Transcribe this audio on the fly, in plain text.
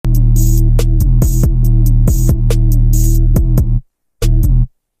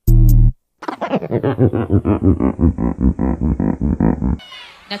Now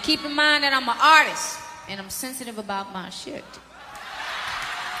keep in mind that I'm an artist and I'm sensitive about my shit.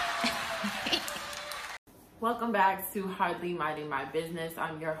 Welcome back to Hardly Minding My Business.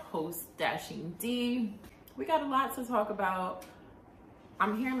 I'm your host, Dashing D. We got a lot to talk about.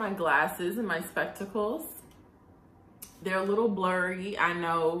 I'm here in my glasses and my spectacles. They're a little blurry. I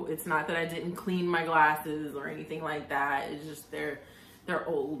know it's not that I didn't clean my glasses or anything like that. It's just they're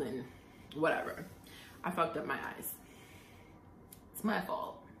old and whatever. I fucked up my eyes. It's my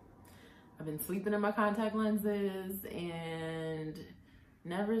fault. I've been sleeping in my contact lenses, and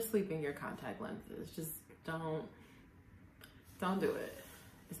never sleep in your contact lenses. Just don't do it.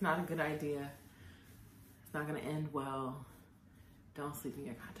 It's not a good idea. It's not gonna end well. Don't sleep in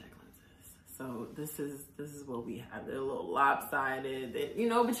your contact lenses. So this is what we have. They're a little lopsided, but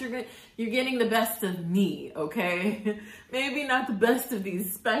you're getting the best of me, okay? Maybe not the best of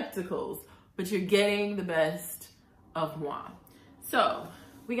these spectacles, but you're getting the best of moi. So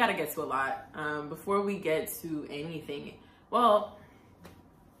we gotta get to a lot. Before we get to anything, well,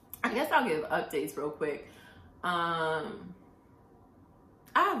 I guess I'll give updates real quick. I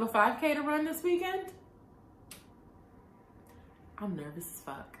have a 5K to run this weekend. I'm nervous as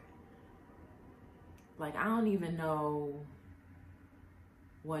fuck. Like, I don't even know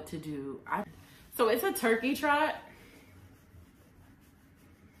what to do. So it's a turkey trot.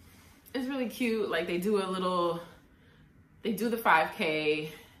 It's really cute. Like, they do the 5K.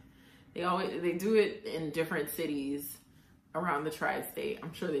 They do it in different cities around the tri-state.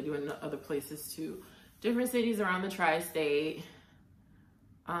 I'm sure they do it in other places too. Different cities around the tri-state.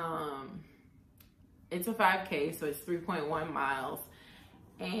 It's a 5K, so it's 3.1 miles.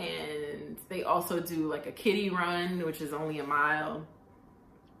 And they also do like a kiddie run, which is only a mile.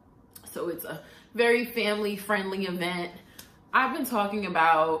 So it's a very family-friendly event. I've been talking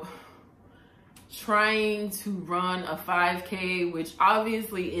about trying to run a 5K, which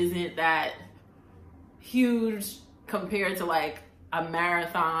obviously isn't that huge compared to like a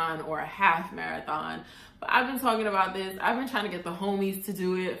marathon or a half marathon. But I've been talking about this. I've been trying to get the homies to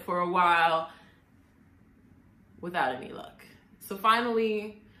do it for a while without any luck. So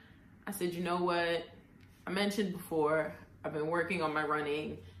finally, I said, you know what? I mentioned before, I've been working on my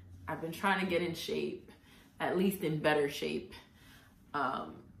running. I've been trying to get in shape, at least in better shape. I've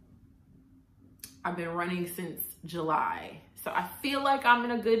been running since July. So I feel like I'm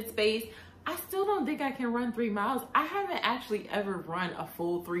in a good space. I still don't think I can run 3 miles. I haven't actually ever run a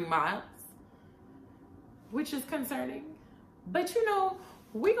full 3 miles, which is concerning. But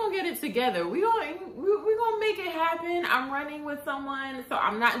we gonna get it together. We gonna make it happen. I'm running with someone, so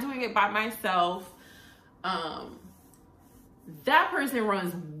I'm not doing it by myself. That person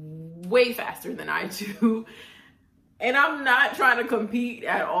runs way faster than I do. And I'm not trying to compete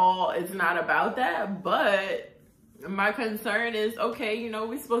at all. It's not about that. But my concern is, okay,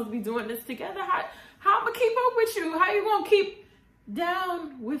 we're supposed to be doing this together. How I'm gonna keep up with you? How you gonna keep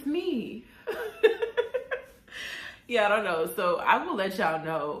down with me? Yeah, I don't know. So I will let y'all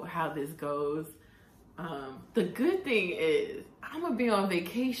know how this goes. The good thing is I'm gonna be on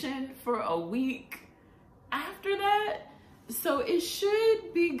vacation for a week after that. So it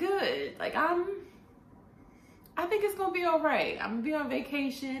should be good. Like I think it's gonna be all right. I'm gonna be on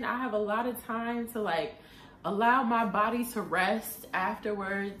vacation. I have a lot of time to like allow my body to rest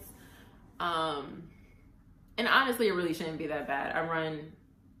afterwards. And honestly, it really shouldn't be that bad. I run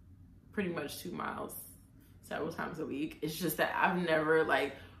pretty much 2 miles several times a week. It's just that I've never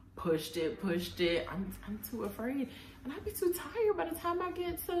like pushed it. I'm too afraid. And I'd be too tired by the time I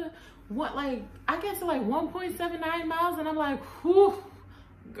get to 1.79 miles and I'm like, whew,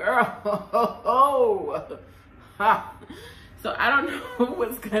 girl. So I don't know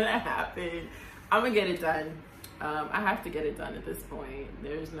what's gonna happen. I'm gonna get it done. I have to get it done at this point.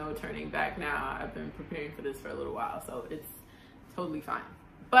 There's no turning back now. I've been preparing for this for a little while, so it's totally fine.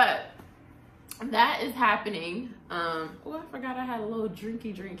 But that is happening. Oh, I forgot I had a little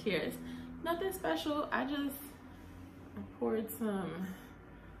drinky drink here. It's nothing special. I poured some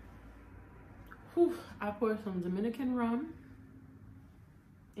Dominican rum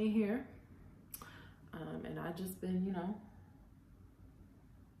in here. And I just been,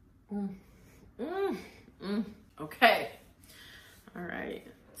 okay. All right.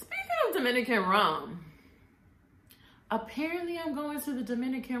 Speaking of Dominican rum, apparently I'm going to the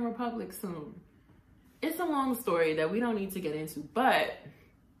Dominican Republic soon. It's a long story that we don't need to get into, but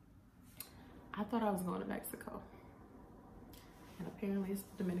I thought I was going to Mexico. And apparently it's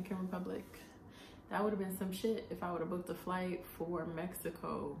the Dominican Republic. That would have been some shit if I would have booked a flight for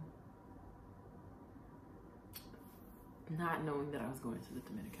Mexico, not knowing that I was going to the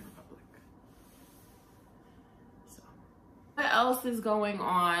Dominican Republic. What else is going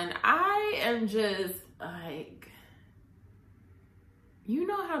on? I am just like, you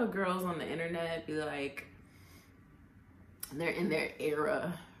know how the girls on the internet be like, they're in their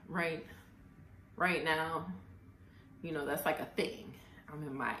era, right now. You know, that's like a thing. I'm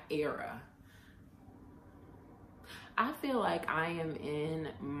in my era. I feel like I am in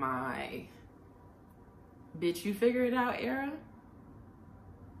my bitch you figure it out era.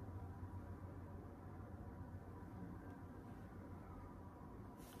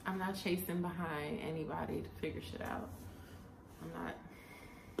 I'm not chasing behind anybody to figure shit out. I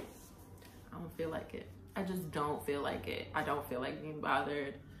don't feel like it. I just don't feel like it. I don't feel like being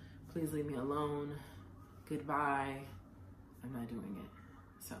bothered. Please leave me alone. Goodbye. I'm not doing it.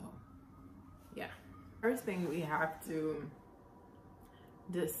 So, yeah. First thing we have to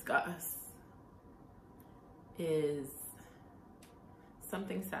discuss is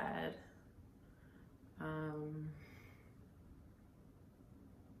something sad.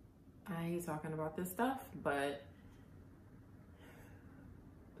 I hate talking about this stuff, but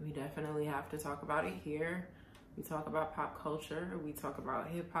we definitely have to talk about it here. We talk about pop culture, we talk about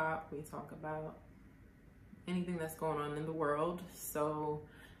hip hop, we talk about anything that's going on in the world. So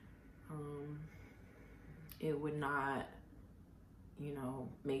it would not, you know,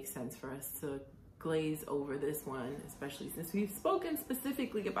 make sense for us to glaze over this one, especially since we've spoken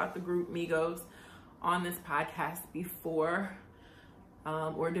specifically about the group Migos on this podcast before,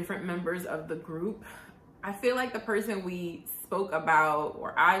 or different members of the group. I feel like the person we spoke about,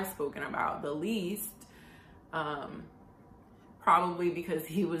 or I've spoken about the least, probably because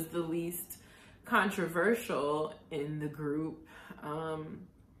he was the least controversial in the group,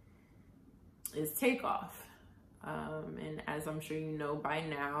 is Takeoff. And as I'm sure you know by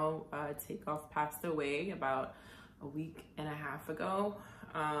now, Takeoff passed away about a week and a half ago.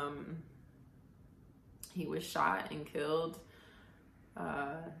 He was shot and killed.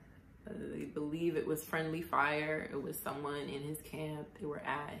 I believe it was friendly fire. It was someone in his camp.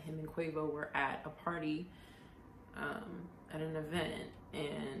 Him and Quavo were at a party, at an event,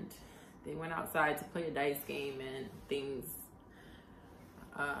 and they went outside to play a dice game, and things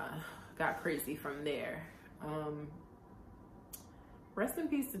got crazy from there. Rest in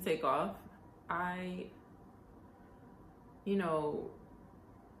peace to Takeoff. I've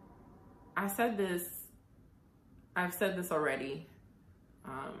said this already.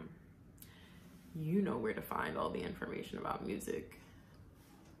 You know where to find all the information about music,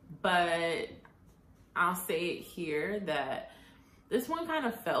 but I'll say it here that this one kind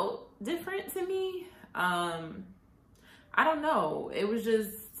of felt different to me. I don't know. It was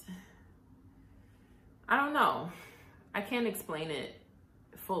just, I don't know. I can't explain it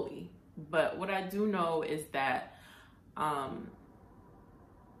fully, but what I do know is that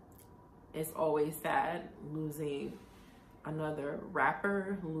it's always sad losing another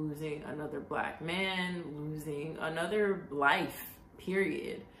rapper, losing another Black man, losing another life,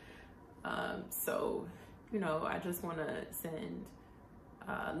 period. So, you know, I just want to send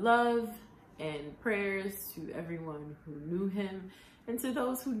love and prayers to everyone who knew him and to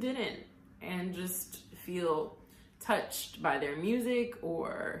those who didn't, and just feel touched by their music,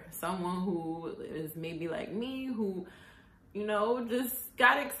 or someone who is maybe like me, who, you know, just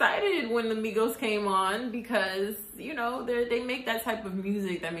got excited when the Migos came on, because, you know, they make that type of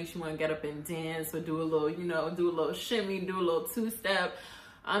music that makes you want to get up and dance, or do a little, you know, do a little shimmy, do a little two-step.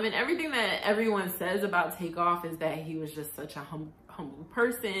 And everything that everyone says about Takeoff is that he was just such a humble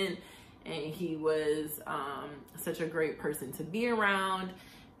person, and he was such a great person to be around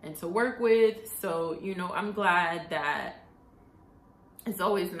and to work with. So, you know, I'm glad that it's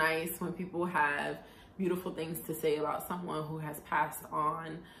always nice when people have beautiful things to say about someone who has passed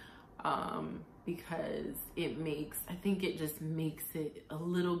on, because I think it just makes it a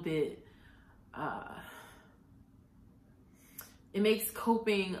little bit, it makes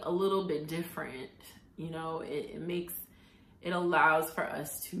coping a little bit different. You know, it allows for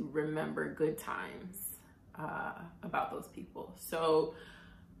us to remember good times about those people. So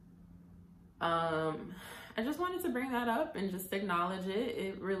I just wanted to bring that up and just acknowledge it.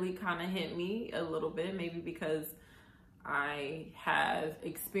 It really kind of hit me a little bit, maybe because I have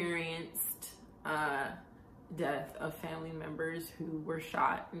experienced death of family members who were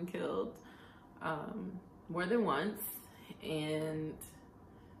shot and killed more than once. And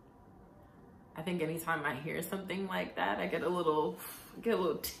I think anytime I hear something like that, I get a little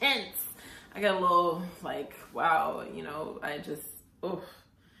tense. I get a little like, wow, you know, I just, oh.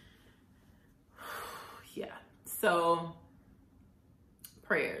 Yeah, so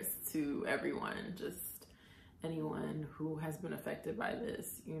prayers to everyone, just anyone who has been affected by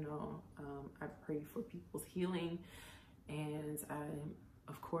this. You know, I pray for people's healing, And I,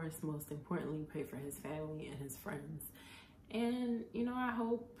 of course, most importantly, pray for his family and his friends. And, you know, I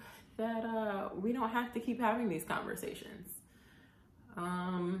hope that we don't have to keep having these conversations.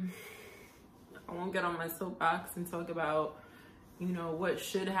 I won't get on my soapbox and talk about, you know, what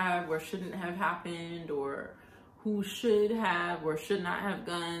should have or shouldn't have happened, or who should have or should not have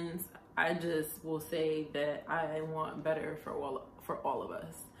guns. I just will say that I want better for all of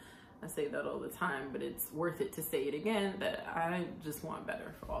us. I say that all the time, but it's worth it to say it again, that I just want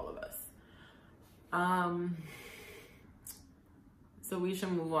better for all of us. So we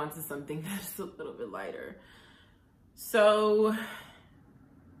should move on to something that's a little bit lighter. So,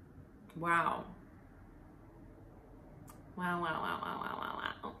 wow. Wow.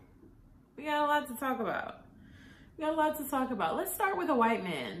 We got a lot to talk about. Let's start with a white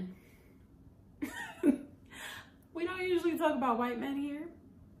man. We don't usually talk about white men here.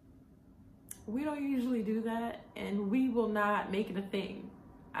 We don't usually do that, and we will not make it a thing.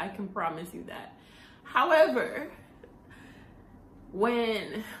 I can promise you that. However,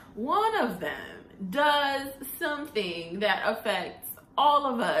 when one of them does something that affects all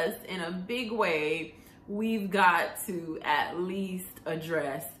of us in a big way, we've got to at least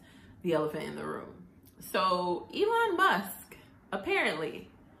address the elephant in the room. So Elon Musk apparently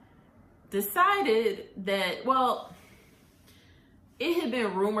decided that, well, it had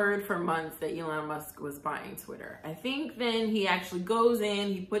been rumored for months that Elon Musk was buying Twitter. I think then he actually goes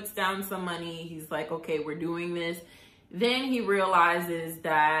in, he puts down some money, he's like, okay, we're doing this. Then he realizes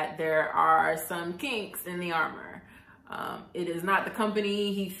that there are some kinks in the armor. It is not the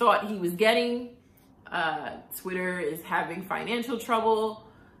company he thought he was getting. Twitter is having financial trouble.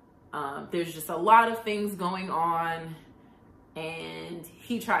 There's just a lot of things going on, and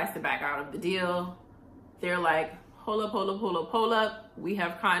he tries to back out of the deal. They're like, hold up. We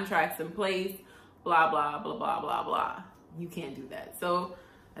have contracts in place, blah, blah, blah, blah, blah, blah. You can't do that. So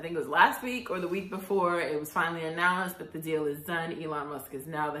I think it was last week or the week before, it was finally announced that the deal is done. Elon Musk is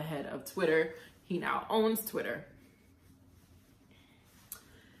now the head of Twitter. He now owns Twitter.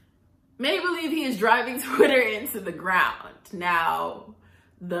 Many believe he is driving Twitter into the ground. Now,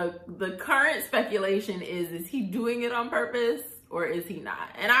 the current speculation is he doing it on purpose or is he not?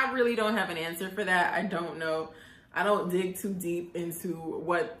 And I really don't have an answer for that. I don't know. I don't dig too deep into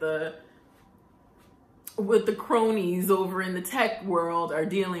what the cronies over in the tech world are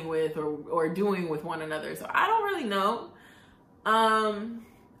dealing with or doing with one another. So I don't really know.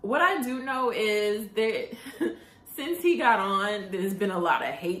 What I do know is that since he got on, there's been a lot of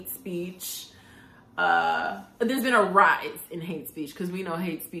hate speech. There's been a rise in hate speech, because we know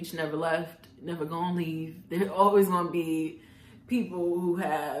hate speech never left, never gonna leave. There's always gonna be people who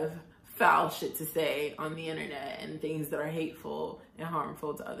have foul shit to say on the internet and things that are hateful and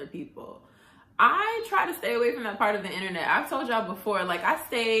harmful to other people. I try to stay away from that part of the internet. I've told y'all before, like, I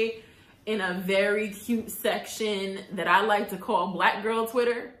stay in a very cute section that I like to call Black Girl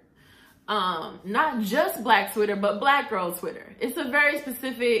Twitter. Not just Black Twitter, but Black Girl Twitter. It's a very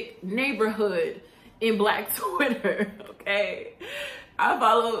specific neighborhood in Black Twitter, okay? I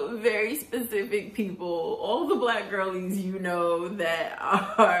follow very specific people, all the Black girlies you know that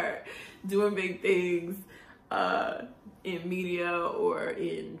are doing big things in media or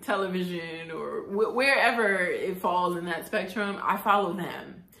in television or wherever it falls in that spectrum. I follow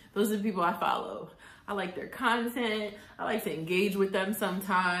them. Those are the people I follow. I like their content. I like to engage with them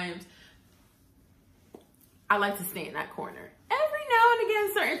sometimes. I like to stay in that corner. Every now and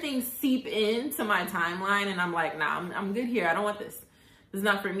again, certain things seep into my timeline and I'm like, nah, I'm good here. I don't want this. This is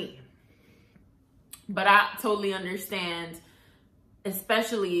not for me. But I totally understand,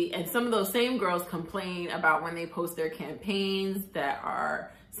 especially, and some of those same girls complain about when they post their campaigns that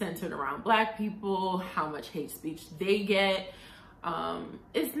are centered around Black people, how much hate speech they get.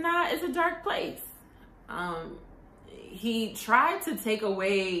 It's a dark place. He tried to take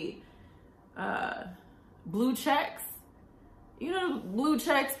away blue checks. You know, blue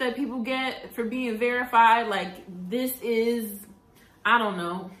checks that people get for being verified. Like, this is, I don't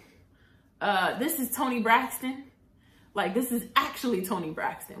know. This is Toni Braxton. Like, this is actually Toni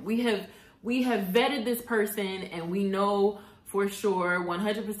Braxton. We have vetted this person and we know for sure,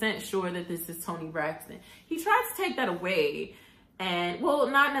 100% sure that this is Toni Braxton. He tried to take that away and, well,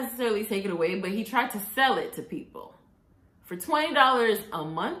 not necessarily take it away, but he tried to sell it to people. For $20 a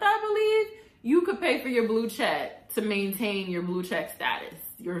month, I believe, you could pay for your blue check to maintain your blue check status,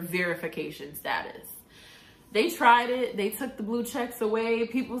 your verification status. They tried it. They took the blue checks away.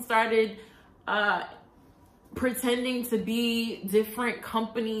 People started pretending to be different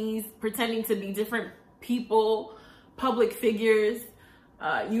companies, pretending to be different people, public figures,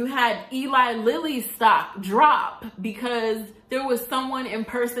 You had Eli Lilly's stock drop because there was someone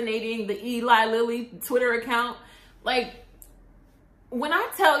impersonating the Eli Lilly Twitter account. Like, when I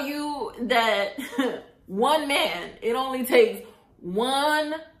tell you that one man, it only takes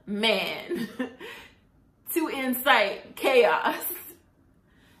one man to incite chaos,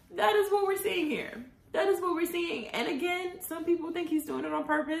 that is what we're seeing here. That is what we're seeing. And again, some people think he's doing it on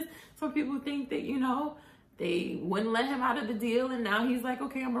purpose. Some people think that, you know, they wouldn't let him out of the deal, and now he's like,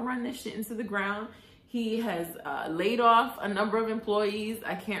 okay, I'm gonna run this shit into the ground. He has laid off a number of employees.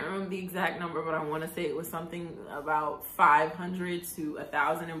 I can't remember the exact number, but I want to say it was something about 500 to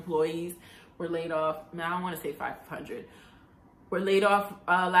 1,000 employees were laid off. Now I want to say 500 were laid off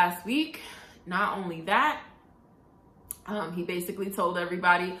last week. Not only that, he basically told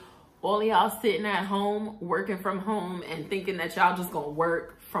everybody, all y'all sitting at home, working from home, and thinking that y'all just gonna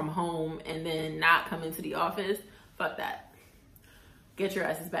work from home and then not come into the office, fuck that. Get your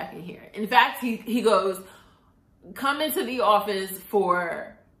asses back in here. In fact, he goes, come into the office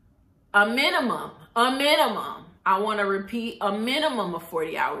for a minimum, I wanna repeat, a minimum of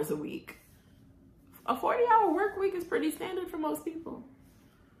 40 hours a week. A 40-hour work week is pretty standard for most people.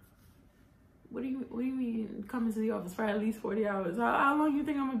 What do you mean coming to the office for at least 40 hours? How long do you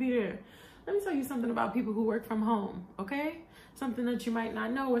think I'm gonna be there? Let me tell you something about people who work from home, okay? Something that you might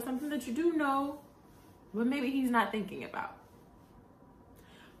not know, or something that you do know, but maybe he's not thinking about.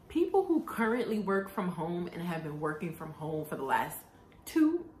 People who currently work from home and have been working from home for the last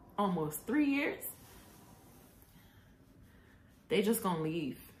 2, almost 3 years, they just gonna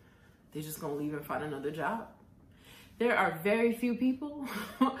leave. They just gonna leave and find another job. There are very few people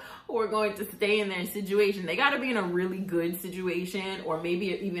who are going to stay in their situation. They gotta be in a really good situation, or maybe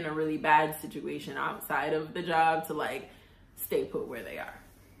even a really bad situation outside of the job to like stay put where they are.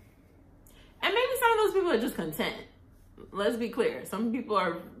 And maybe some of those people are just content. Let's be clear. Some people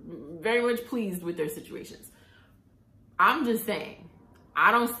are very much pleased with their situations. I'm just saying,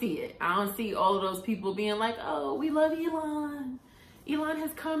 I don't see it. I don't see all of those people being like, oh, we love Elon. Elon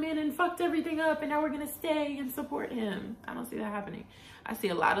has come in and fucked everything up, and now we're gonna stay and support him. I don't see that happening. I see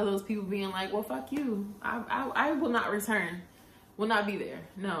a lot of those people being like, well, fuck you. I will not return. Will not be there.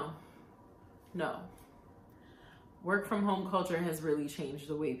 No. Work from home culture has really changed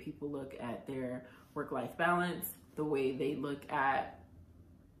the way people look at their work-life balance, the way they look at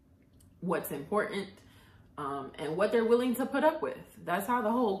what's important, and what they're willing to put up with. That's how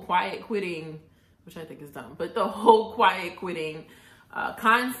the whole quiet quitting, which I think is dumb, but the whole quiet quitting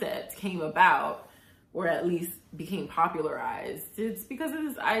concept came about, or at least became popularized. It's because of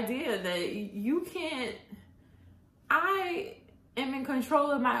this idea that you can't, I am in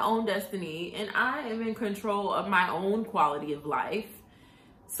control of my own destiny, and I am in control of my own quality of life.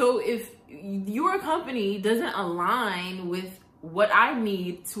 So if your company doesn't align with what I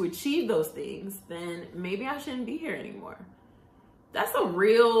need to achieve those things, then maybe I shouldn't be here anymore. That's a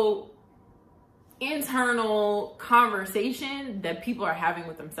real internal conversation that people are having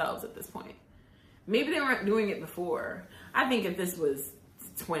with themselves at this point. Maybe they weren't doing it before. I think if this was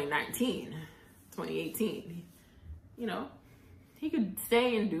 2019, 2018, you know, he could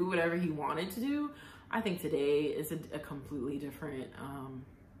stay and do whatever he wanted to do. I think today is a completely different,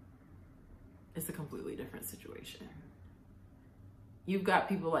 it's a completely different situation. You've got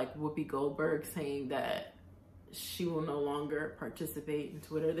people like Whoopi Goldberg saying that she will no longer participate in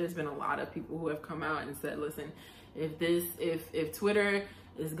Twitter. There's been a lot of people who have come out and said, listen, if Twitter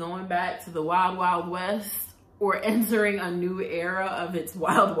is going back to the wild, wild west, or entering a new era of its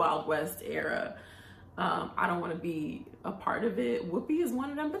wild, wild west era, I don't want to be a part of it. Whoopi is one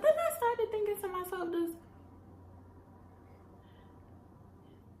of them. But then I started thinking to myself,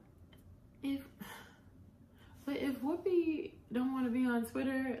 if Whoopi don't want to be on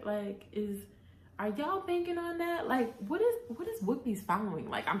Twitter, like, are y'all thinking on that? Like, what is Whoopi's following?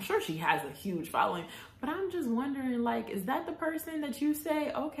 Like, I'm sure she has a huge following, but I'm just wondering, like, is that the person that you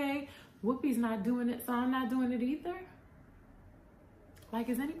say, okay, Whoopi's not doing it, so I'm not doing it either? Like,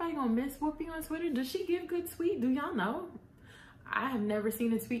 is anybody gonna miss Whoopi on Twitter? Does she give good tweet? Do y'all know? I have never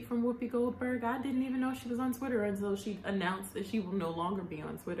seen a tweet from Whoopi Goldberg. I didn't even know she was on Twitter until she announced that she will no longer be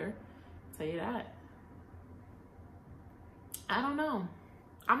on Twitter. I'll tell you that. I don't know.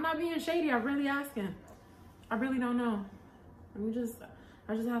 I'm not being shady. I'm really asking. I really don't know. I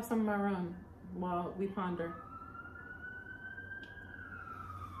just have some of my rum while we ponder.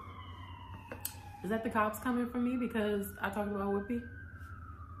 Is that the cops coming for me because I talked about Whoopi?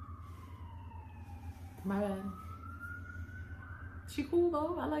 My bad. She cool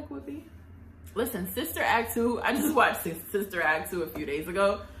though. I like Whoopi. Listen, Sister Act 2. I just watched Sister Act 2 a few days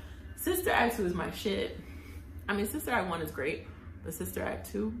ago. Sister Act 2 is my shit. I mean, Sister Act 1 is great. But Sister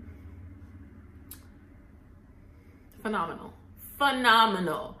Act 2, phenomenal.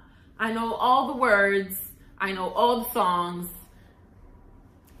 Phenomenal. I know all the words. I know all the songs.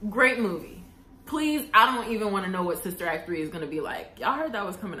 Great movie. Please, I don't even want to know what Sister Act 3 is going to be like. Y'all heard that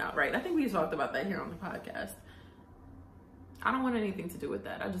was coming out, right? I think we talked about that here on the podcast. I don't want anything to do with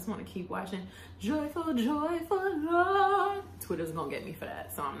that. I just want to keep watching Joyful, Joyful Lord. Twitter's going to get me for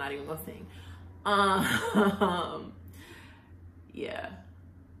that, so I'm not even going to sing. Yeah.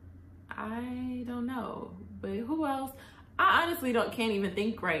 I don't know. But who else? I honestly can't even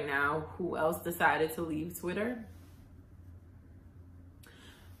think right now who else decided to leave Twitter.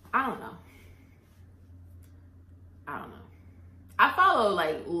 I don't know. I follow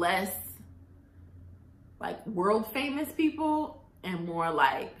like less like world famous people and more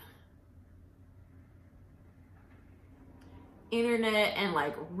like internet and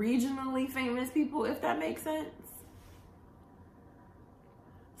like regionally famous people, if that makes sense.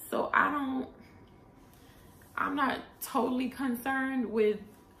 So I'm not totally concerned with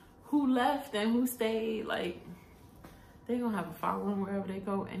who left and who stayed. Like, they gonna have a following wherever they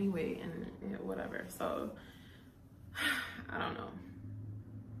go anyway, and you know, whatever. So I don't know.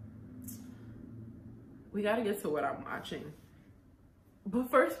 We gotta get to what I'm watching.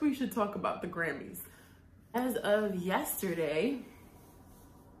 But first we should talk about the Grammys. As of yesterday,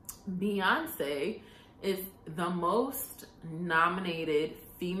 Beyonce is the most nominated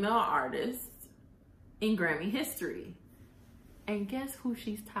female artist in Grammy history. And guess who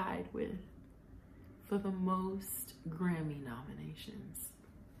she's tied with for the most Grammy nominations?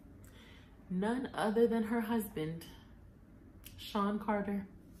 None other than her husband, Sean Carter.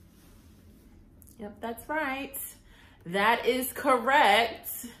 Yep, that's right. That is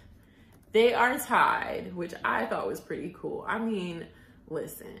correct. They are tied, which I thought was pretty cool. I mean,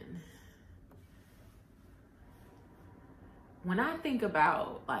 listen. When I think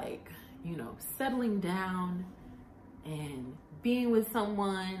about, like, you know, settling down and being with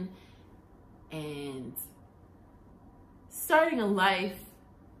someone and starting a life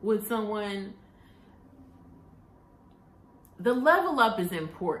with someone, the level up is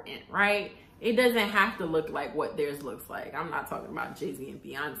important, right? It doesn't have to look like what theirs looks like. I'm not talking about Jay-Z and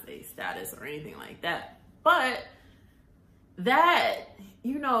Beyonce status or anything like that. But that,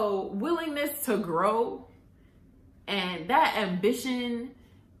 you know, willingness to grow and that ambition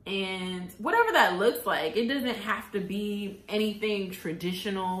and whatever that looks like, it doesn't have to be anything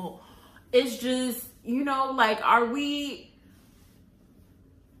traditional. It's just, you know, like, are we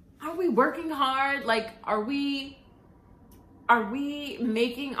working hard? Like, are we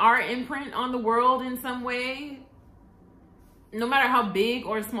making our imprint on the world in some way? No matter how big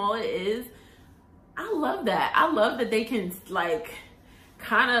or small it is. I love that. I love that they can, like,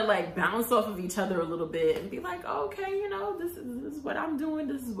 kind of like bounce off of each other a little bit and be like, okay, you know, this is what I'm doing.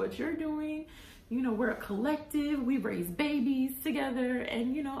 This is what you're doing. You know, we're a collective. We raise babies together.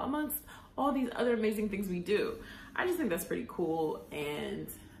 And, you know, amongst all these other amazing things we do. I just think that's pretty cool. And,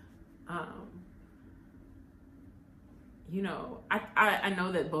 you know, I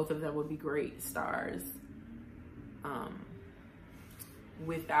know that both of them would be great stars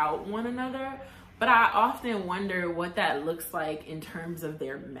without one another. But I often wonder what that looks like in terms of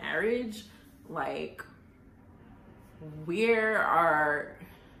their marriage. Like,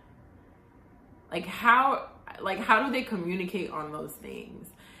 how do they communicate on those things?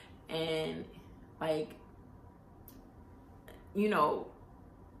 And, like, you know,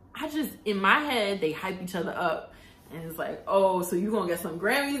 in my head, they hype each other up. And it's like, oh, so you gonna get some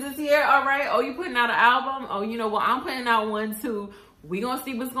Grammys this year? All right. Oh, you putting out an album? Oh, you know what? I'm putting out one too. We gonna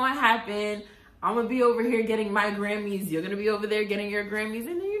see what's gonna happen. I'm gonna be over here getting my Grammys. You're gonna be over there getting your Grammys.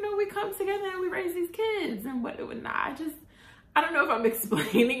 And then, you know, we come together and we raise these kids. And what, I don't know if I'm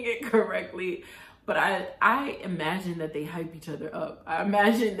explaining it correctly, but I imagine that they hype each other up. I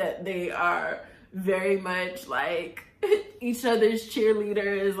imagine that they are very much like each other's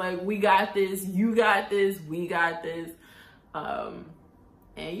cheerleaders. Like, we got this, you got this, we got this.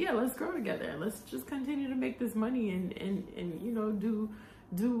 And yeah, let's grow together. Let's just continue to make this money and you know, do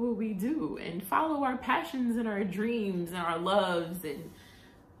what we do and follow our passions and our dreams and our loves. And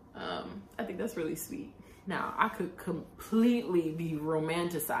I think that's really sweet. Now, I could completely be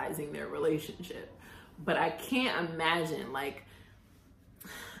romanticizing their relationship, but I can't imagine, like,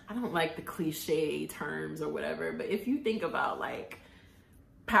 I don't like the cliche terms or whatever, but if you think about, like,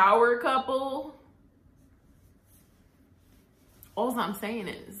 power couple, all I'm saying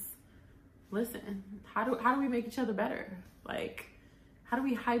is, listen, how do we make each other better? Like, how do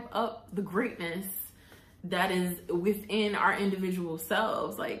we hype up the greatness that is within our individual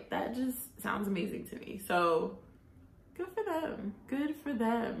selves? Like, that just sounds amazing to me. So good for them. Good for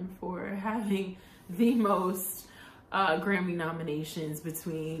them for having the most Grammy nominations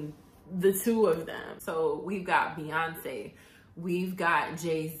between the two of them. So we've got Beyonce, we've got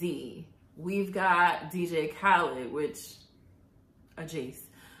Jay-Z, we've got DJ Khaled, which, Jace,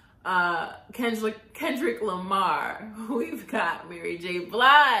 Kendrick Lamar, we've got Mary J.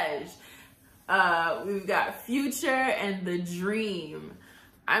 Blige, we've got Future and The Dream.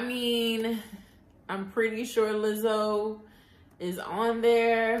 I mean, I'm pretty sure Lizzo is on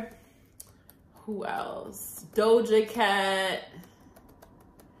there. Who else? Doja Cat.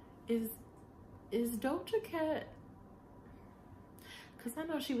 Is Doja Cat? Because I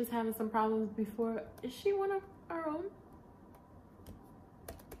know she was having some problems before. Is she one of our own?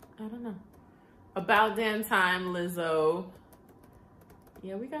 I don't know. About Damn Time, Lizzo.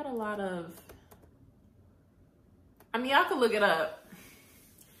 Yeah, we got a lot of... I mean, y'all can look it up.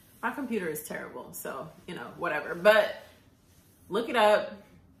 My computer is terrible, so, you know, whatever. But look it up.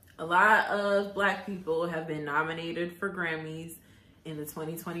 A lot of Black people have been nominated for Grammys in the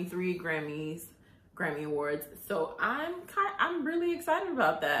 2023 Grammy Awards. So I'm really excited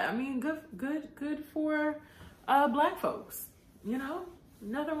about that. I mean, good for Black folks. You know,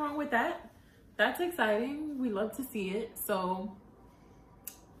 nothing wrong with that. That's exciting. We love to see it. So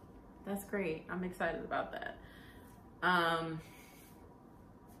that's great. I'm excited about that.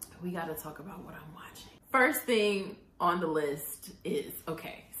 We got to talk about what I'm watching. First thing on the list is,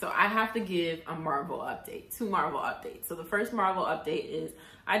 okay, so I have to give a Marvel update, 2 Marvel updates. So the first Marvel update is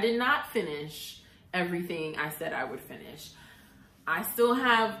I did not finish everything I said I would finish. I still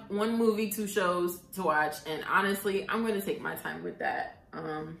have 1 movie, 2 shows to watch, and honestly, I'm going to take my time with that.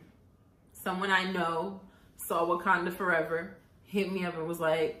 Someone I know saw Wakanda Forever, hit me up and was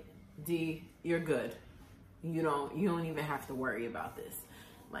like, D, you're good. You don't even have to worry about this.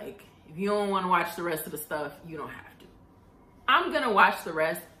 Like, if you don't want to watch the rest of the stuff, you don't have to. I'm going to watch the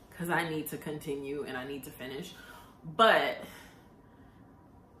rest because I need to continue and I need to finish. But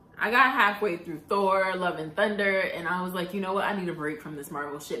I got halfway through Thor, Love and Thunder, and I was like, you know what? I need a break from this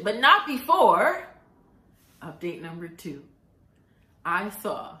Marvel shit. But not before update number 2. I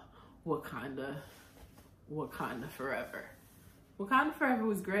saw Wakanda Forever. Wakanda Forever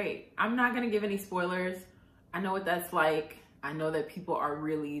was great. I'm not going to give any spoilers. I know what that's like. I know that people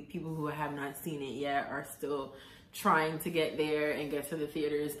who have not seen it yet are still trying to get there and get to the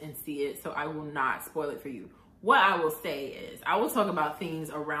theaters and see it. So I will not spoil it for you. What I will say is I will talk about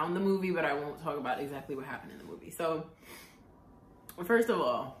things around the movie, but I won't talk about exactly what happened in the movie. So first of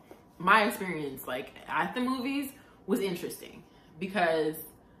all, my experience like at the movies was interesting because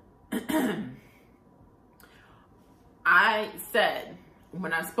I said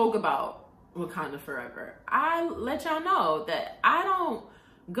when I spoke about Wakanda Forever, I let y'all know that I don't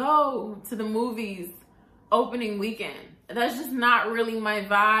go to the movies opening weekend. That's just not really my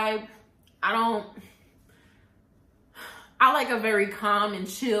vibe. I like a very calm and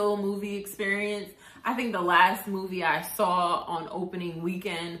chill movie experience. I think the last movie I saw on opening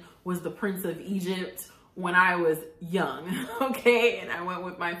weekend was The Prince of Egypt when I was young, okay? And I went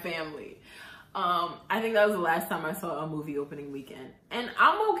with my family. I think that was the last time I saw a movie opening weekend. And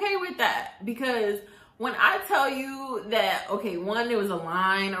I'm okay with that because when I tell you that, okay, one, there was a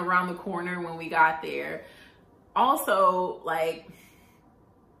line around the corner when we got there. Also, like,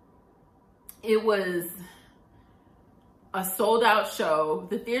 it was a sold out show.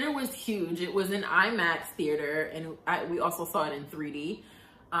 The theater was huge. It was an IMAX theater and we also saw it in 3D.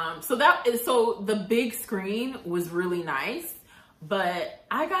 So the big screen was really nice. But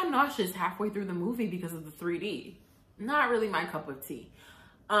I got nauseous halfway through the movie because of the 3D. Not really my cup of tea.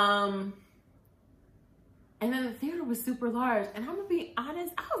 And then the theater was super large. And I'm going to be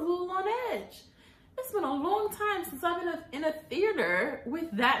honest, I was a little on edge. It's been a long time since I've been in a theater with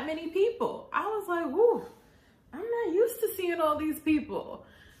that many people. I was like, whoo, I'm not used to seeing all these people.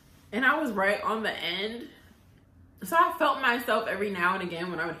 And I was right on the end. So I felt myself every now and again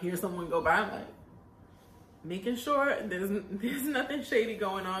when I would hear someone go by, I'm like, making sure there's nothing shady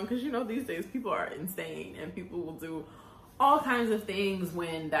going on, because you know these days people are insane and people will do all kinds of things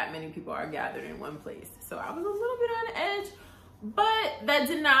when that many people are gathered in one place. So I was a little bit on edge, but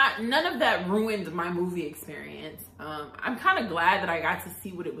none of that ruined my movie experience. I'm kind of glad that I got to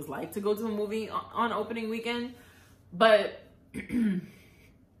see what it was like to go to a movie on opening weekend, but the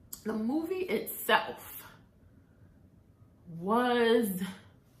movie itself was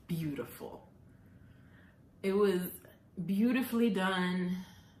beautiful. It was beautifully done.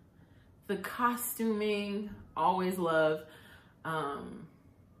 The costuming, always love.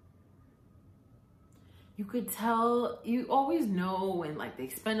 You could tell, you always know when like they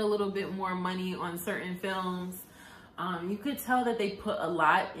spend a little bit more money on certain films. You could tell that they put a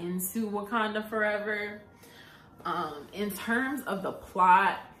lot into Wakanda Forever. In terms of the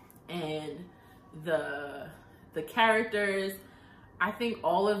plot and the characters, I think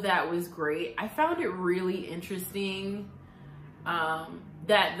all of that was great. I found it really interesting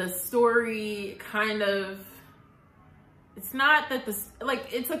that the story kind of, it's not that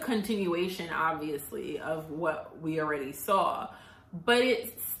it's a continuation, obviously, of what we already saw, but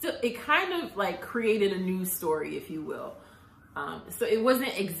it kind of like created a new story, if you will. So it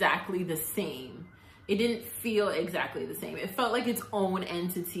wasn't exactly the same. It didn't feel exactly the same. It felt like its own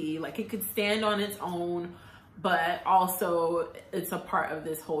entity, like it could stand on its own, but also it's a part of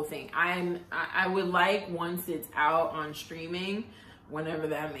this whole thing. I would like, once it's out on streaming, whenever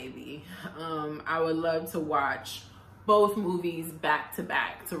that may be, I would love to watch both movies back to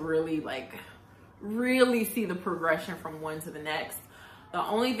back to really see the progression from one to the next. The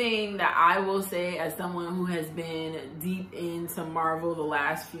only thing that I will say, as someone who has been deep into Marvel the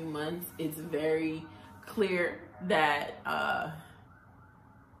last few months, it's very clear that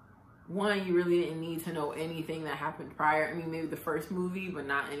one, you really didn't need to know anything that happened prior. I mean, maybe the first movie, but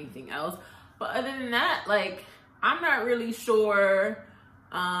not anything else. But other than that, like, I'm not really sure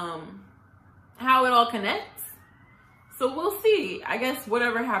how it all connects. So we'll see. I guess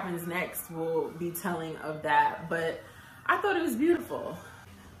whatever happens next will be telling of that. But I thought it was beautiful.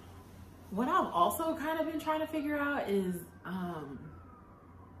 What I've also kind of been trying to figure out is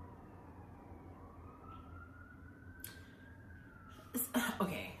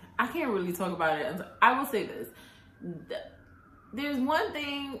okay, I can't really talk about it. I will say this. There's one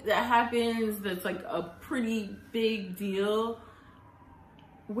thing that happens that's like a pretty big deal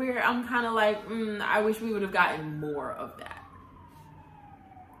where I'm kind of like, I wish we would have gotten more of that.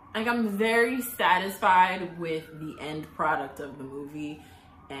 Like, I'm very satisfied with the end product of the movie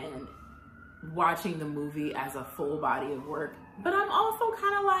and watching the movie as a full body of work. But I'm also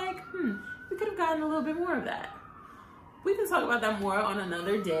kind of like, we could have gotten a little bit more of that. We can talk about that more on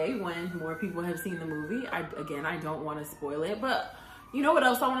another day when more people have seen the movie. I don't want to spoil it, but you know what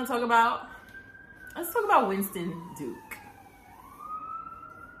else I want to talk about? Let's talk about Winston Duke.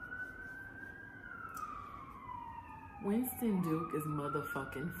 Winston Duke is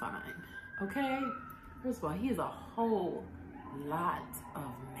motherfucking fine, okay? First of all, he is a whole lot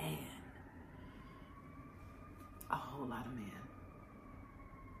of man. A whole lot of man.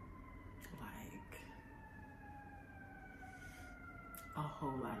 A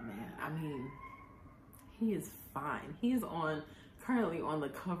whole lot of man. I mean, he is fine. He is currently on the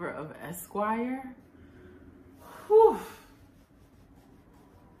cover of Esquire. Whew.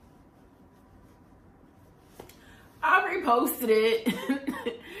 I reposted it.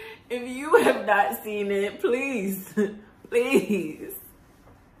 If you have not seen it, please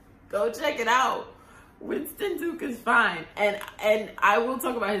go check it out. Winston Duke is fine. And I will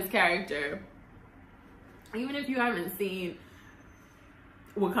talk about his character. Even if you haven't seen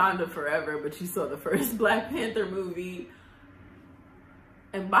Wakanda Forever, but you saw the first Black Panther movie,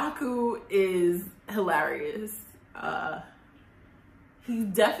 M'Baku is hilarious. He's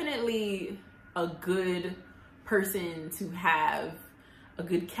definitely a good person to have, a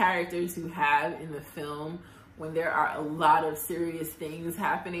good character to have in the film when there are a lot of serious things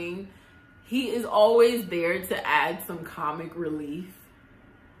happening. He is always there to add some comic relief,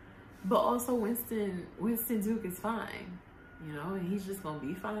 but also Winston Duke is fine. You know, and he's just gonna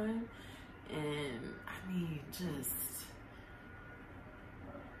be fine. And I mean,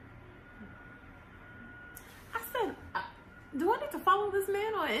 I said, do I need to follow this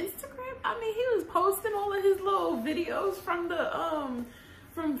man on Instagram? I mean, he was posting all of his little videos from the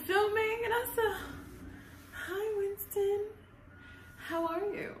from filming, and I said, hi Winston, how are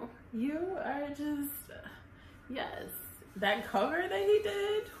you? You are just, yes, that cover that he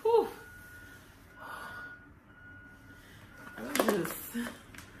did, whew.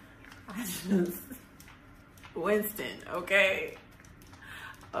 I just, Winston, okay?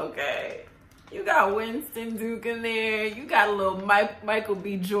 Okay. You got Winston Duke in there. You got a little Michael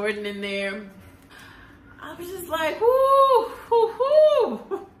B. Jordan in there. I was just like, whoo.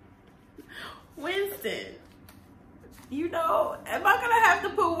 Winston. You know, am I gonna have to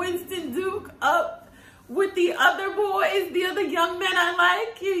put Winston Duke up with the other boys, the other young men I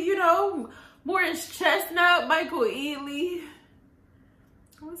like? You know, Morris Chestnut, Michael Ealy.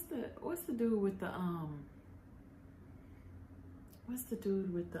 What's the dude with the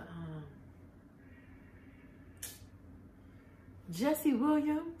Jesse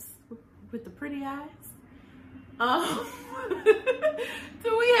Williams with the pretty eyes?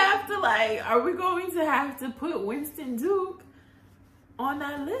 Do we have to, like, are we going to have to put Winston Duke on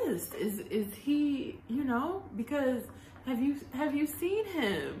that list? Is he, you know, because have you seen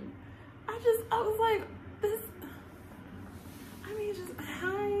him? I was like, this, I mean, just,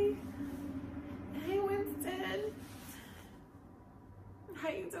 hey Winston, how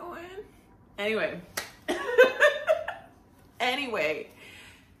you doing? Anyway,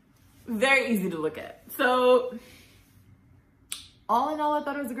 very easy to look at. So all in all, I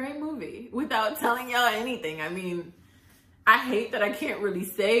thought it was a great movie without telling y'all anything. I mean, I hate that I can't really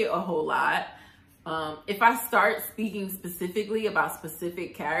say a whole lot. If I start speaking specifically about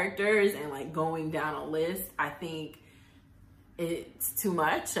specific characters and like going down a list, I think it's too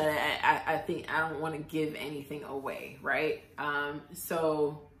much. I think I don't want to give anything away, right?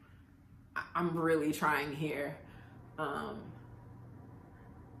 So I'm really trying here.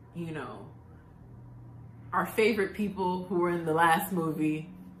 You know, our favorite people who were in the last movie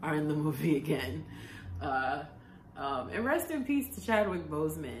are in the movie again. And rest in peace to Chadwick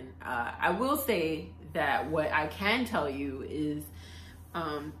Boseman. I will say that what I can tell you is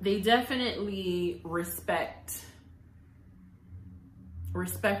they definitely respected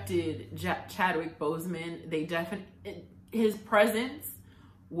Chadwick Boseman. His presence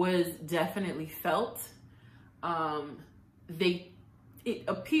was definitely felt. It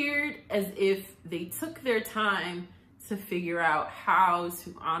appeared as if they took their time to figure out how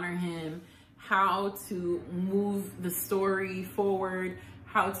to honor him, how to move the story forward,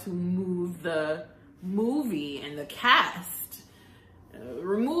 how to move the movie and the cast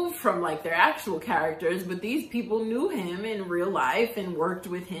removed from like their actual characters, but these people knew him in real life and worked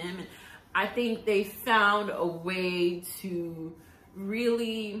with him. And I think they found a way to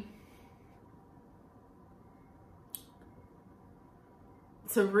really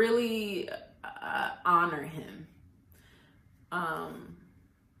honor him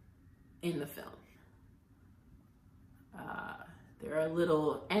in the film. There are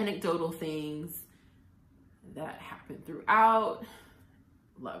little anecdotal things that happen throughout.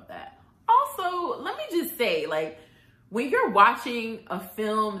 Love that. Also, let me just say, like, when you're watching a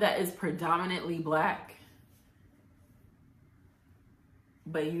film that is predominantly Black,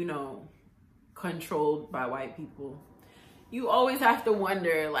 but, you know, controlled by white people, you always have to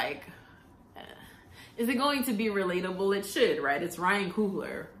wonder, like, is it going to be relatable? It should, right? It's Ryan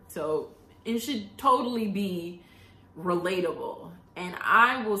Coogler, so it should totally be relatable. And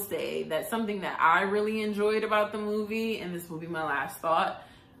I will say that something that I really enjoyed about the movie, and this will be my last thought,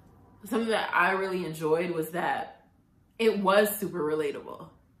 something that I really enjoyed was that it was super relatable.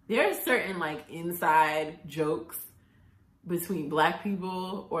 There are certain like inside jokes between Black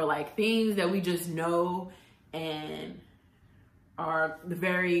people, or like things that we just know and are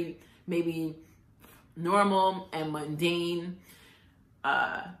very maybe normal and mundane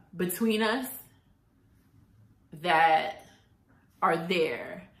between us, that are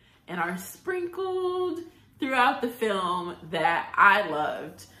there and are sprinkled throughout the film that I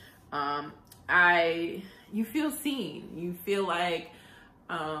loved. You feel seen. You feel like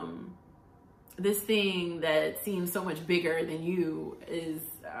this thing that seems so much bigger than you is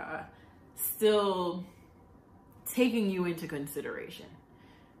still taking you into consideration.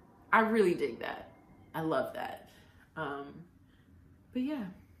 I really dig that. I love that. But yeah,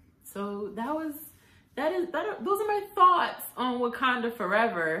 so those are my thoughts on Wakanda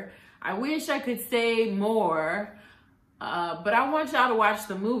Forever. I wish I could say more, but I want y'all to watch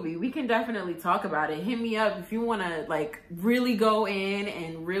the movie. We can definitely talk about it. Hit me up if you want to like really go in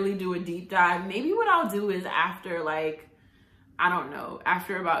and really do a deep dive. Maybe what I'll do is after like, I don't know,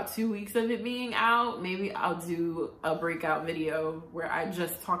 after about 2 weeks of it being out, maybe I'll do a breakout video where I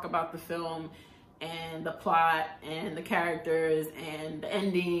just talk about the film and the plot and the characters and the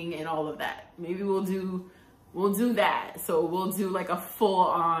ending and all of that. Maybe we'll do that. So we'll do like a full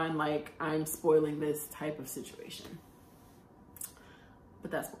on, like, I'm spoiling this type of situation. But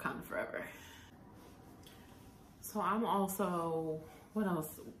that's Wakanda Forever. So I'm also, what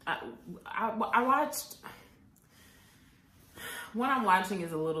else? I watched, what I'm watching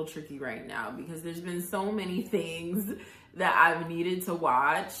is a little tricky right now because there's been so many things that I've needed to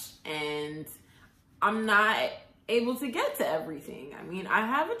watch and I'm not able to get to everything. I mean, I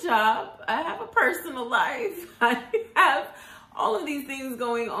have a job, I have a personal life, I have all of these things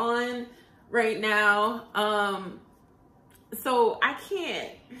going on right now. So I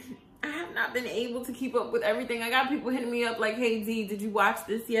have not been able to keep up with everything. I got people hitting me up like, hey D, did you watch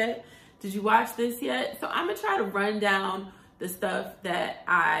this yet? Did you watch this yet? So I'm gonna try to run down the stuff that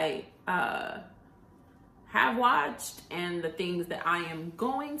I have watched and the things that I am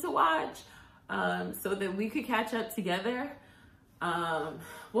going to watch. So that we could catch up together.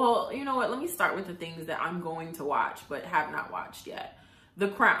 Well, you know what? Let me start with the things that I'm going to watch but have not watched yet. The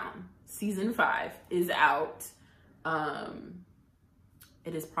Crown season 5 is out.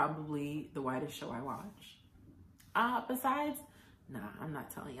 It is probably the whitest show I watch. Besides, nah, I'm not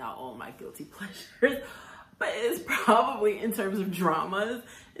telling y'all all my guilty pleasures, but it's probably, in terms of dramas,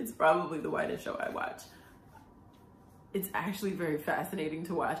 it's probably the whitest show I watch. It's actually very fascinating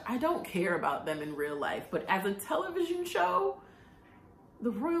to watch. I don't care about them in real life, but as a television show,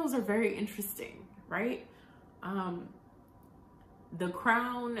 the royals are very interesting, right? The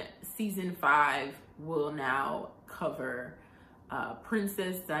Crown season 5 will now cover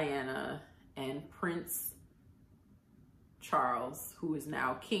Princess Diana and Prince Charles, who is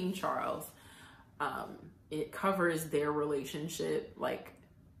now King Charles. It covers their relationship, like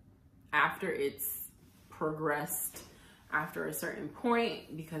after it's progressed after a certain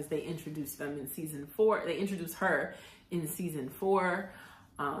point, because they introduced them in season 4. They introduced her in season 4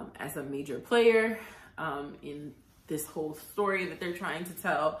 as a major player in this whole story that they're trying to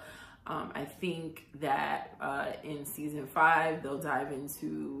tell. I think that in season 5, they'll dive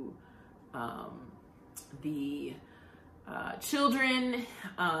into the children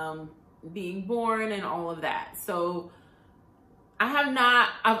being born and all of that. So I've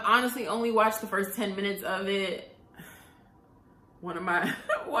honestly only watched the first 10 minutes of it. One of my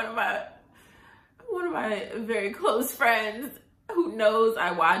very close friends who knows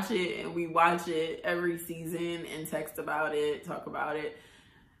I watch it, and we watch it every season and text about it, talk about it.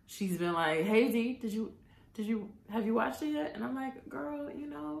 She's been like, "Hey D, have you watched it yet?" And I'm like, "Girl,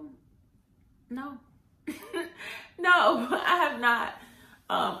 no." No, I have not.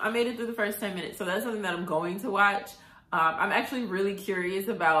 I made it through the first 10 minutes, so that's something that I'm going to watch. I'm actually really curious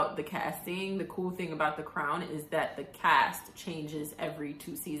about the casting. The cool thing about The Crown is that the cast changes every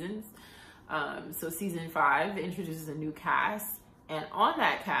 2 seasons. So season 5 introduces a new cast, and on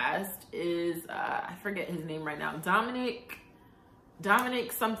that cast is, I forget his name right now, Dominic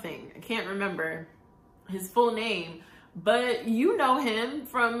something. I can't remember his full name, but you know him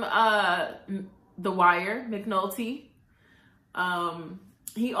from The Wire, McNulty.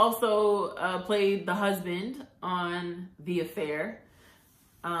 He also played the husband on The Affair.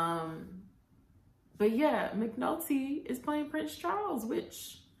 But yeah, McNulty is playing Prince Charles,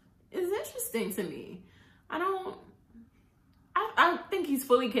 which is interesting to me. I think he's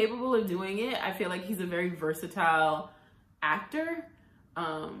fully capable of doing it. I feel like he's a very versatile actor.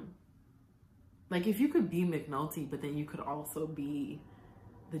 Like if you could be McNulty, but then you could also be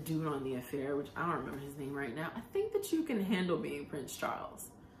the dude on The Affair, which I don't remember his name right now. I think that you can handle being Prince Charles.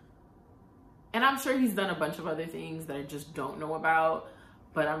 And I'm sure he's done a bunch of other things that I just don't know about,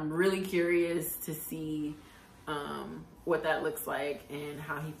 but I'm really curious to see what that looks like and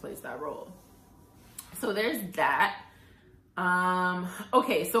how he plays that role. So there's that.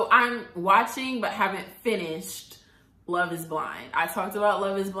 Okay, so I'm watching but haven't finished Love is Blind. I talked about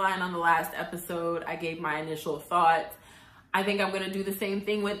Love is Blind on the last episode. I gave my initial thoughts. I think I'm going to do the same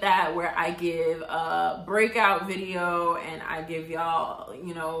thing with that, where I give a breakout video and I give y'all,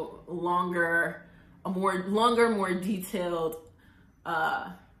 more detailed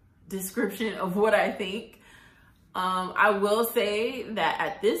description of what I think. I will say that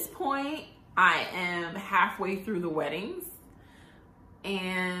at this point, I am halfway through the weddings,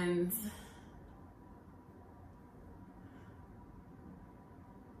 and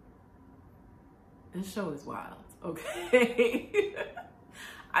this show is wild. Okay.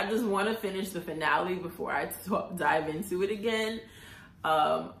 I just want to finish the finale before I dive into it again.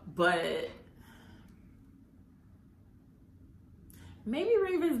 But maybe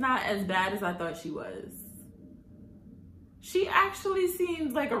Raven's not as bad as I thought she was. She actually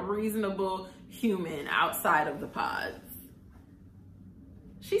seems like a reasonable human outside of the pods.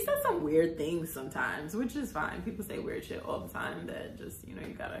 She says some weird things sometimes, which is fine. People say weird shit all the time that just, you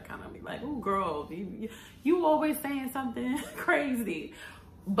gotta kind of be like, "Oh, girl, you always saying something crazy."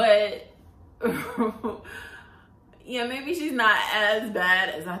 But yeah, maybe she's not as bad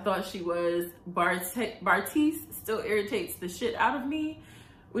as I thought she was. Bartise still irritates the shit out of me,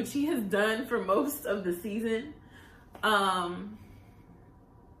 which he has done for most of the season.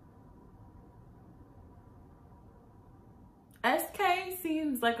 SK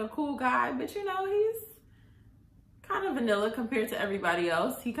seems like a cool guy, but he's kind of vanilla compared to everybody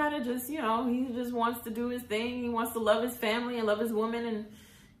else. He kind of just, he just wants to do his thing. He wants to love his family and love his woman,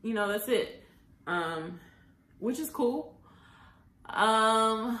 and that's it. Which is cool.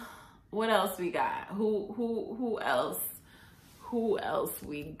 What else we got? Who else? Who else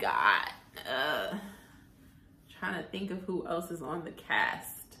we got? Trying to think of who else is on the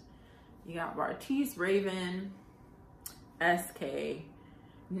cast. You got Bartise, Raven, SK,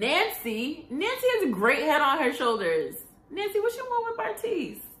 Nancy. Nancy has a great head on her shoulders. Nancy, what you want with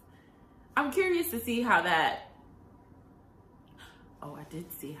Bartise? I'm curious to see how that, oh, I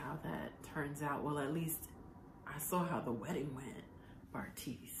did see how that turns out. Well, at least I saw how the wedding went.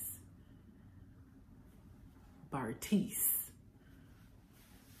 Bartise.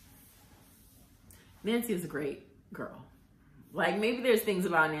 Nancy is a great girl. Like, maybe there's things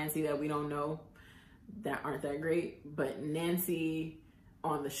about Nancy that we don't know that aren't that great, but Nancy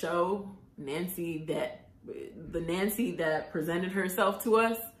on the show, the Nancy that presented herself to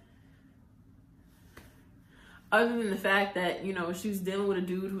us, other than the fact that, you know, she was dealing with a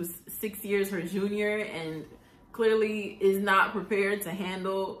dude who's 6 years her junior and clearly is not prepared to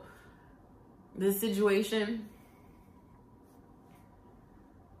handle this situation.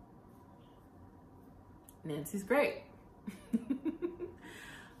 Nancy's great.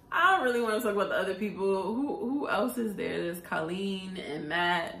 I don't really want to talk about the other people. Who else is there? There's Colleen and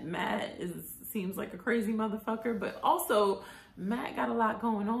Matt. Matt seems like a crazy motherfucker, but also Matt got a lot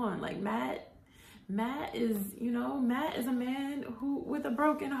going on. Like Matt is, you know, Matt is a man with a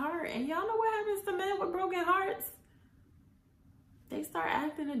broken heart. And y'all know what happens to men with broken hearts? They start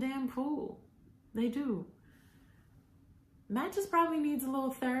acting a damn fool. They do. Matt just probably needs a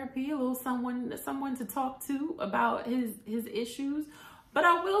little therapy, a little someone to talk to about his issues. But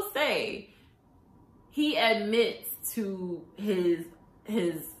I will say, he admits to his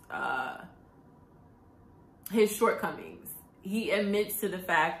shortcomings. He admits to the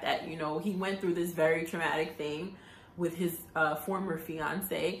fact that, you know, he went through this very traumatic thing with his former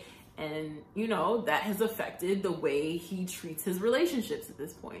fiance, and, you know, that has affected the way he treats his relationships at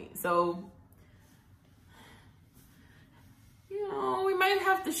this point. So, you know, we might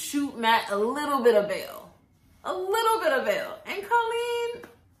have to shoot Matt a little bit of bail. A little bit of bail. And Colleen,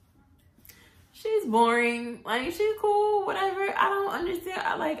 she's boring. Like, she's cool, whatever. I don't understand.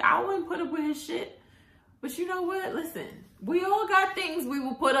 I wouldn't put up with his shit. But you know what? Listen, we all got things we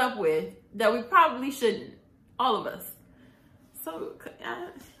will put up with that we probably shouldn't. All of us. So,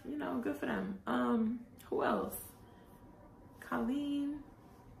 you know, good for them. Who else? Colleen.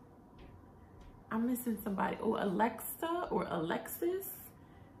 I'm missing somebody. Oh, Alexa or Alexis.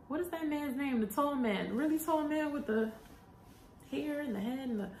 What is that man's name? The tall man. Really tall man with the hair and the head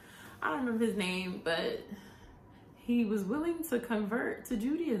and the... I don't remember his name, but he was willing to convert to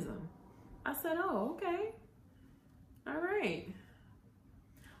Judaism. I said, oh, okay. All right.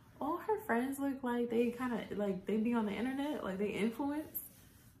 All her friends look like they kind of, like, they be on the internet, like they influence.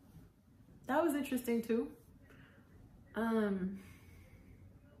 That was interesting too.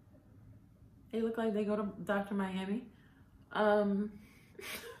 They look like they go to Dr. Miami.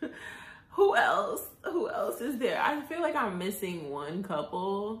 Who else? Who else is there? I feel like I'm missing one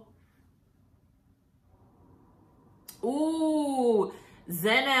couple. Ooh,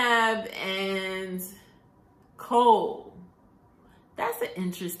 Zanab and Cole. That's an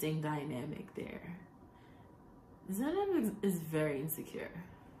interesting dynamic there. Zanab is very insecure.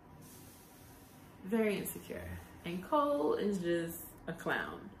 Very insecure. And Cole is just a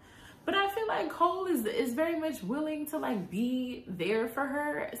clown. But I feel like Cole is very much willing to, like, be there for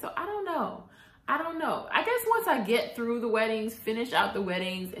her. So I don't know. I don't know. I guess once I get through the weddings, finish out the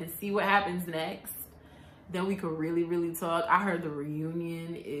weddings, and see what happens next, then we could really, really talk. I heard the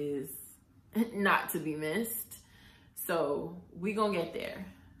reunion is not to be missed. So we gonna get there.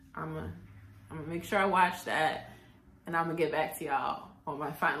 I'm gonna make sure I watch that, and I'm gonna get back to y'all on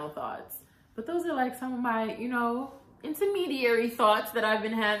my final thoughts. But those are like some of my, you know, intermediary thoughts that I've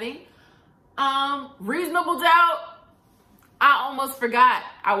been having. Reasonable Doubt. I almost forgot.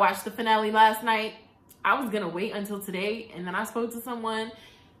 I watched the finale last night. I was gonna wait until today, and then I spoke to someone,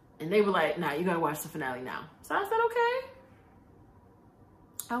 and they were like, "Nah, you gotta watch the finale now." So I said, "Okay."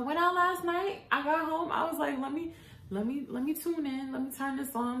 I went out last night. I got home. I was like, let me tune in. Let me turn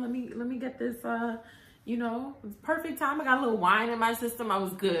this on. Let me get this. You know, it's perfect time. I got a little wine in my system. I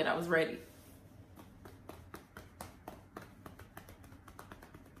was good. I was ready.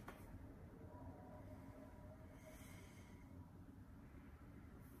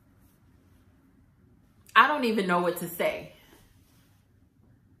 I don't even know what to say.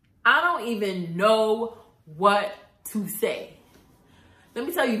 I don't even know what to say. Let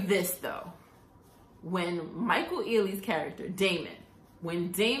me tell you this, though. When Michael Ealy's character, Damon,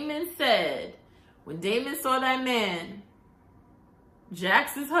 when Damon saw that man,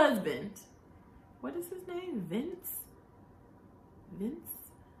 Jax's husband, what is his name? Vince?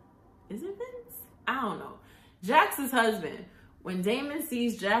 Is it Vince? I don't know. Jax's husband. When Damon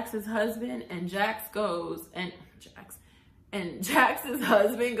sees Jax's husband and Jax's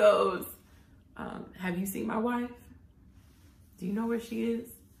husband goes, have you seen my wife? Do you know where she is?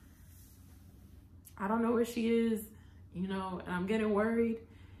 I don't know where she is. you know, and I'm getting worried.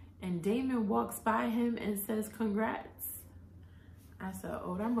 And Damon walks by him and says, congrats. I said,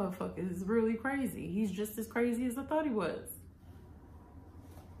 oh, that motherfucker is really crazy. He's just as crazy as I thought he was.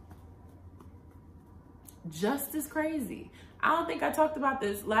 Just as crazy. I don't think I talked about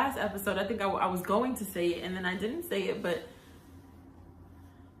this last episode. I think I was going to say it and then I didn't say it, but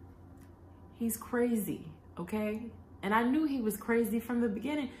he's crazy, okay? And I knew he was crazy from the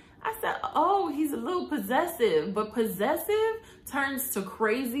beginning. I said, oh, he's a little possessive, but possessive turns to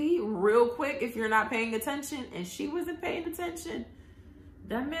crazy real quick if you're not paying attention, and she wasn't paying attention.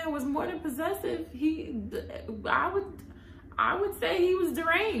 That man was more than possessive. I would say he was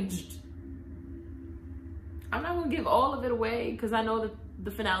deranged. I'm not gonna give all of it away because I know that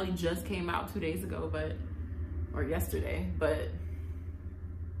the finale just came out 2 days ago, or yesterday, but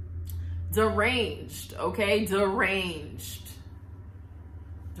deranged, okay? Deranged.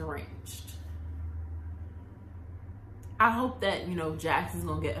 I hope that, you know, Jax is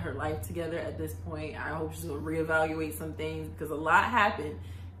gonna get her life together at this point. I hope she's gonna reevaluate some things because a lot happened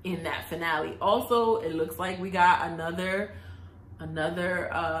in that finale. Also, it looks like we got another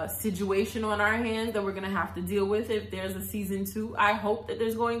situation on our hands that we're gonna have to deal with if there's a season 2. I hope that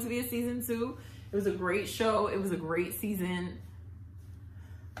there's going to be a season 2. It was a great show. It was a great season.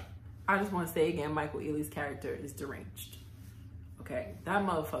 I just want to say again, Michael Ealy's character is deranged. Okay, that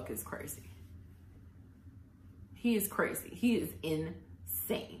motherfucker is crazy. He is crazy. He is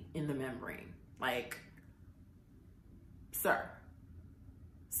insane in the membrane. Like, sir.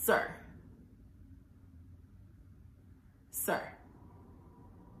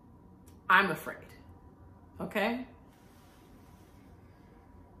 I'm afraid. Okay?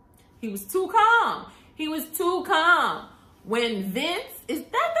 He was too calm. When Vince,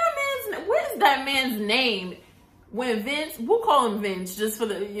 where's that man's name? When Vince, we'll call him Vince just for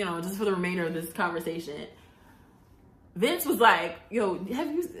the remainder of this conversation. Vince was like, yo,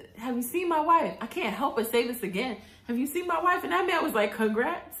 have you seen my wife? I can't help but say this again. Have you seen my wife? And that man was like,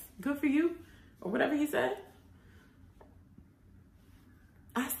 congrats, good for you, or whatever he said.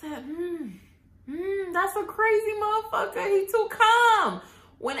 I said, that's a crazy motherfucker. He too calm.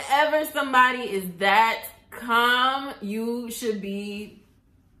 Whenever somebody is that calm, you should be,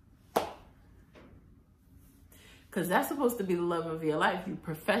 because that's supposed to be the love of your life. You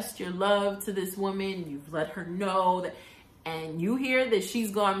professed your love to this woman. You've let her know that, and you hear that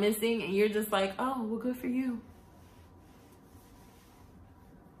she's gone missing, and you're just like, oh, well, good for you.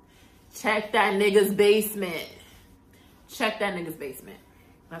 Check that nigga's basement.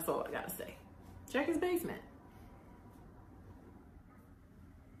 That's all I gotta say. Check his basement.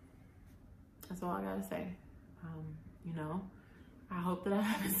 That's all I gotta say. You know, I hope that I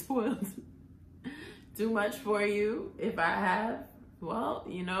haven't spoiled too much for you. If I have, well,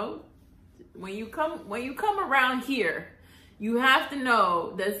 you know, when you come around here, you have to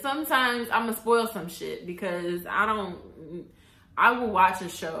know that sometimes I'm gonna spoil some shit because I will watch a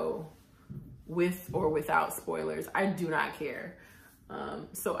show with or without spoilers. I do not care.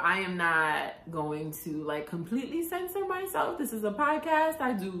 So I am not going to like completely censor myself. This is a podcast.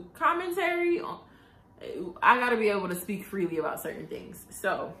 I do commentary. I gotta be able to speak freely about certain things.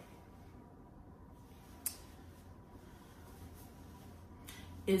 So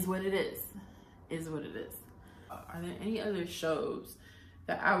is what it is. Are there any other shows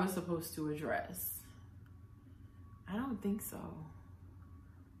that I was supposed to address? I don't think so.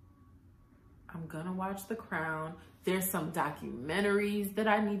 I'm gonna watch The Crown. There's some documentaries that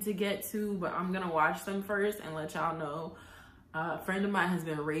I need to get to, but I'm gonna watch them first and let y'all know. A friend of mine has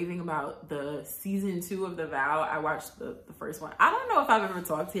been raving about the season 2 of The Vow. I watched the first one. I don't know if I've ever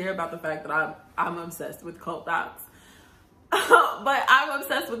talked here about the fact that I'm obsessed with cult docs, but I'm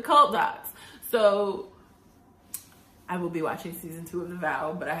obsessed with cult docs. So I will be watching season 2 of The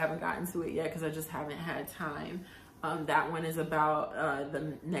Vow, but I haven't gotten to it yet because I just haven't had time. That one is about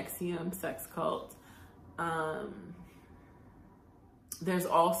the NXIVM sex cult. There's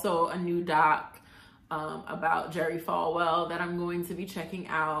also a new doc about Jerry Falwell that I'm going to be checking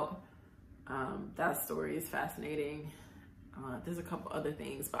out. That story is fascinating. There's a couple other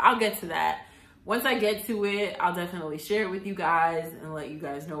things, but I'll get to that. Once I get to it, I'll definitely share it with you guys and let you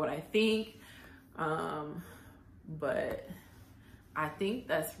guys know what I think. But I think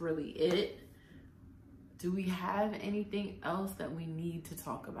that's really it. Do we have anything else that we need to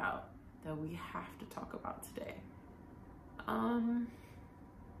talk about, that we have to talk about today? I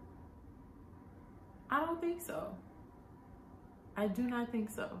don't think so. I do not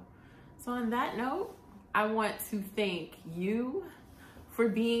think so. So on that note, I want to thank you for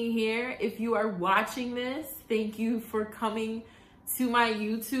being here. If you are watching this, thank you for coming to my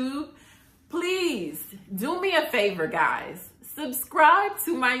YouTube. please do me a favor, guys. Subscribe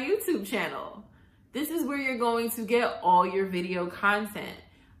to my YouTube channel. This is where you're going to get all your video content.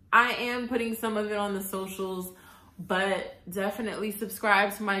 I am putting some of it on the socials, but definitely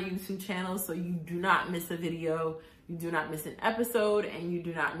subscribe to my YouTube channel so you do not miss a video, you do not miss an episode, and you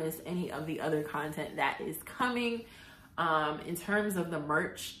do not miss any of the other content that is coming. In terms of the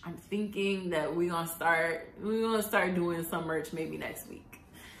merch, I'm thinking that we're gonna start doing some merch maybe next week.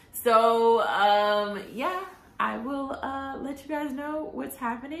 So yeah, I will let you guys know what's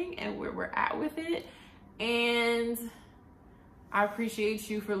happening and where we're at with it. And I appreciate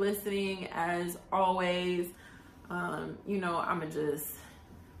you for listening as always. You know,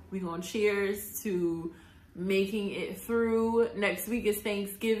 we're gonna cheers to making it through. Next week is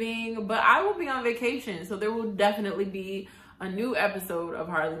Thanksgiving, but I will be on vacation, so there will definitely be a new episode of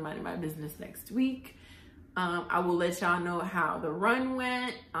Hardly Minding My Business next week. I will let y'all know how the run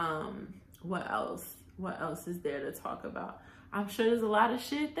went. What else is there to talk about? I'm sure there's a lot of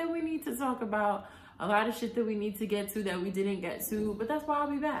shit that we need to talk about, a lot of shit that we need to get to that we didn't get to, but that's why I'll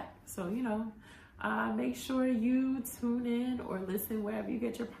be back. So, you know, make sure you tune in or listen wherever you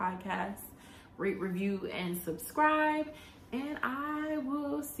get your podcasts. Rate, review, and subscribe. And I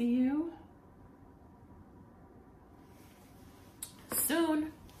will see you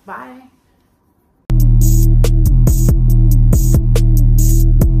soon. Bye.